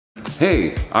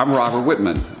Hey, I'm Robert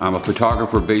Whitman. I'm a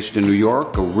photographer based in New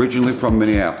York, originally from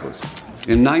Minneapolis.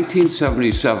 In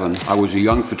 1977, I was a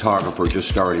young photographer just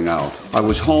starting out. I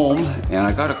was home and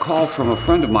I got a call from a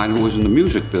friend of mine who was in the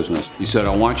music business. He said,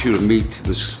 I want you to meet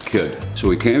this kid. So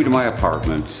he came to my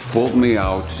apartment, pulled me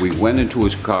out, we went into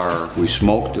his car, we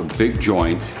smoked a big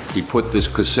joint. He put this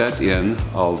cassette in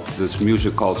of this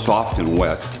music called Soft and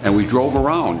Wet, and we drove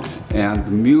around, and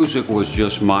the music was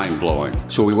just mind-blowing.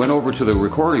 So we went over to the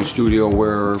recording studio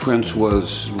where Prince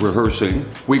was rehearsing.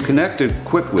 We connected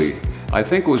quickly. I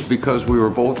think it was because we were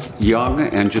both young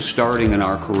and just starting in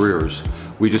our careers.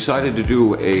 We decided to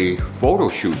do a photo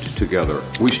shoot together.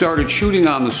 We started shooting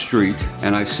on the street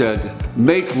and I said,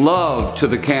 make love to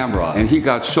the camera. And he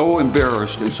got so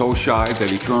embarrassed and so shy that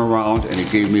he turned around and he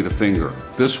gave me the finger.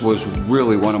 This was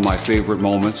really one of my favorite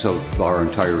moments of our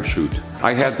entire shoot.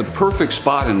 I had the perfect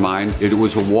spot in mind. It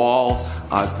was a wall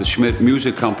at the Schmidt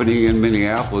Music Company in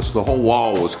Minneapolis. The whole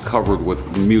wall was covered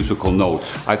with musical notes.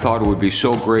 I thought it would be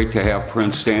so great to have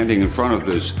Prince standing in front of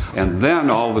this. And then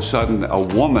all of a sudden, a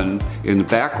woman in the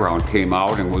background came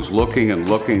out and was looking and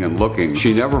looking and looking.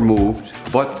 She never moved,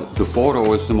 but the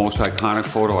photo is the most iconic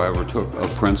photo I ever took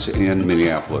of Prince in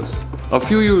Minneapolis. A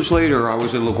few years later, I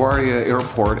was in LaGuardia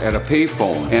Airport at a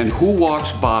payphone, and who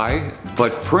walks by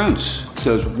but Prince?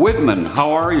 Says, Whitman,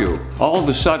 how are you? All of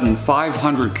a sudden,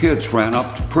 500 kids ran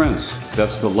up to Prince.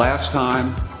 That's the last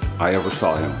time I ever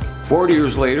saw him. 40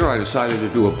 years later, I decided to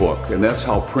do a book, and that's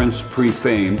how Prince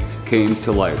pre-fame came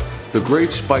to life. The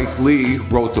great Spike Lee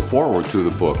wrote the foreword to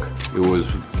the book. It was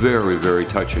very, very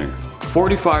touching.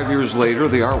 45 years later,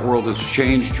 the art world has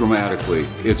changed dramatically.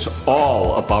 It's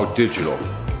all about digital.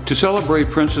 To celebrate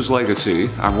Prince's legacy,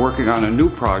 I'm working on a new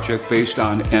project based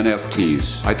on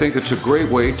NFTs. I think it's a great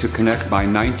way to connect my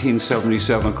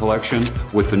 1977 collection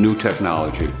with the new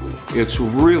technology. It's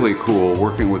really cool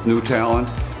working with new talent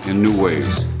in new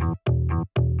ways.